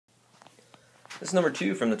This is number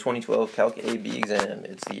 2 from the 2012 Calc AB exam.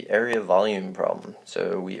 It's the area volume problem.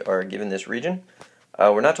 So we are given this region.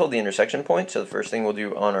 We're not told the intersection point, so the first thing we'll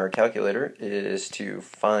do on our calculator is to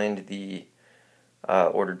find the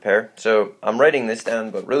ordered pair. So I'm writing this down,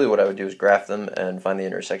 but really what I would do is graph them and find the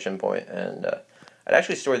intersection point, and I'd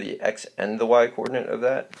actually store the x and the y coordinate of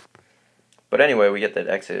that. But anyway, we get that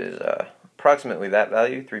x is approximately that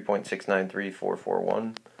value,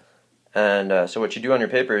 3.693441. And so what you do on your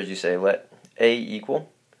paper is you say let A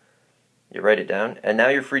equal, you write it down, and now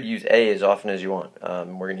you're free to use A as often as you want.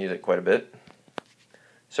 We're going to use it quite a bit.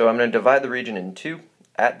 So I'm going to divide the region in two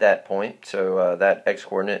at that point, so that x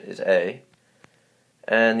coordinate is A.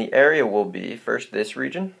 And the area will be, first this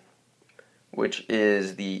region, which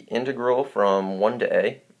is the integral from 1 to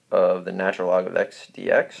A of the natural log of x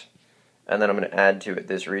dx. And then I'm going to add to it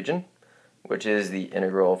this region, which is the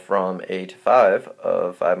integral from A to 5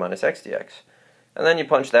 of 5 minus x dx. And then you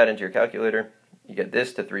punch that into your calculator, you get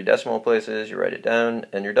this to 3 decimal places, you write it down,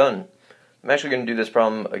 and you're done. I'm actually going to do this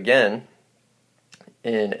problem again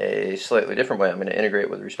in a slightly different way. I'm going to integrate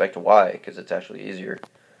with respect to y, because it's actually easier.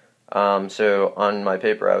 So on my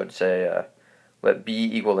paper I would say let b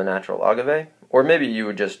equal the natural log of a, or maybe you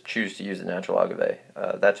would just choose to use the natural log of a.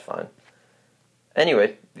 That's fine.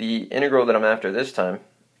 Anyway, the integral that I'm after this time,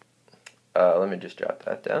 let me just jot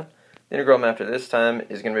that down. The integral I'm after this time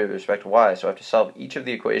is going to be with respect to y, so I have to solve each of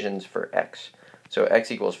the equations for x. So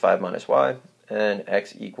x equals 5 minus y, and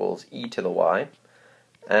x equals e to the y.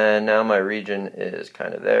 And now my region is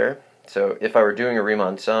kind of there. So if I were doing a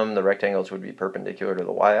Riemann sum, the rectangles would be perpendicular to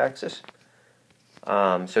the y-axis.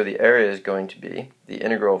 So the area is going to be the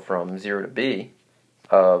integral from 0 to b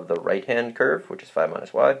of the right-hand curve, which is 5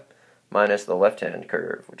 minus y, minus the left-hand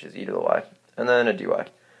curve, which is e to the y, and then a dy.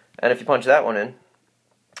 And if you punch that one in,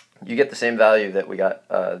 you get the same value that we got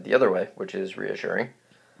the other way, which is reassuring.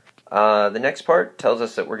 The next part tells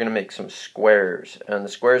us that we're going to make some squares, and the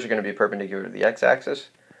squares are going to be perpendicular to the x-axis.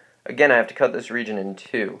 Again, I have to cut this region in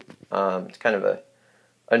two. It's kind of a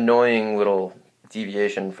annoying little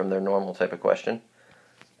deviation from their normal type of question.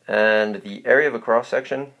 And the area of a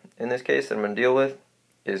cross-section, in this case, that I'm going to deal with,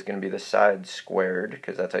 is going to be the side squared,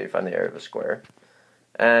 because that's how you find the area of a square.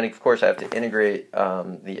 And of course I have to integrate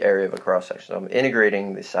the area of a cross-section. So I'm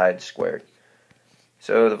integrating the side squared.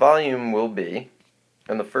 So the volume will be,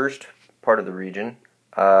 in the first part of the region,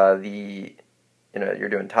 you're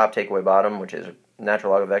doing top take away bottom, which is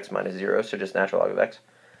natural log of x minus 0, so just natural log of x.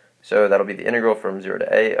 So that'll be the integral from 0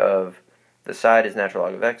 to a of the side is natural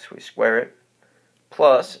log of x, we square it,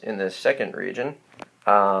 plus in this second region,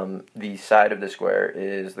 the side of the square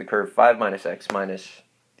is the curve 5 minus x minus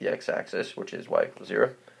the x-axis, which is y equals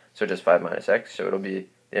 0, so just 5 minus x, so it'll be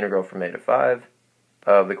the integral from a to 5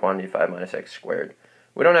 of the quantity 5 minus x squared.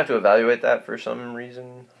 We don't have to evaluate that for some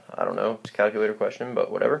reason, I don't know, it's a calculator question,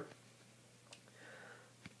 but whatever.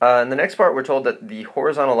 In the next part we're told that the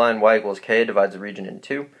horizontal line y equals k divides the region in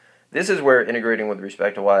two. This is where integrating with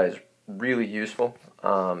respect to y is really useful,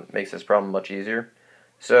 makes this problem much easier.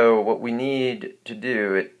 So what we need to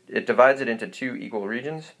do, it divides it into two equal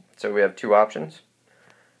regions, so we have two options.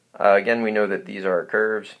 Again, we know that these are our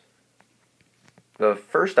curves. The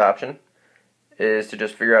first option is to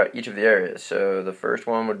just figure out each of the areas. So the first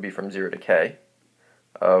one would be from 0 to k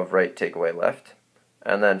of right take away left,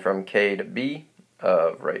 and then from k to b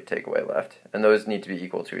of right take away left, and those need to be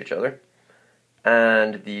equal to each other.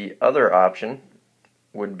 And the other option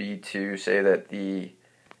would be to say that the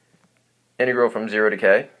integral from 0 to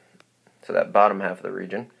k, so that bottom half of the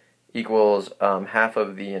region, equals half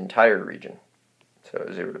of the entire region, so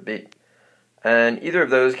 0 to b. And either of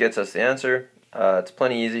those gets us the answer. It's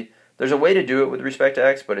plenty easy. There's a way to do it with respect to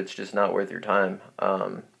x, but it's just not worth your time.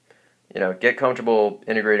 Get comfortable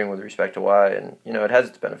integrating with respect to y, and it has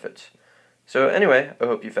its benefits. So anyway, I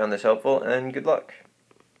hope you found this helpful, and good luck.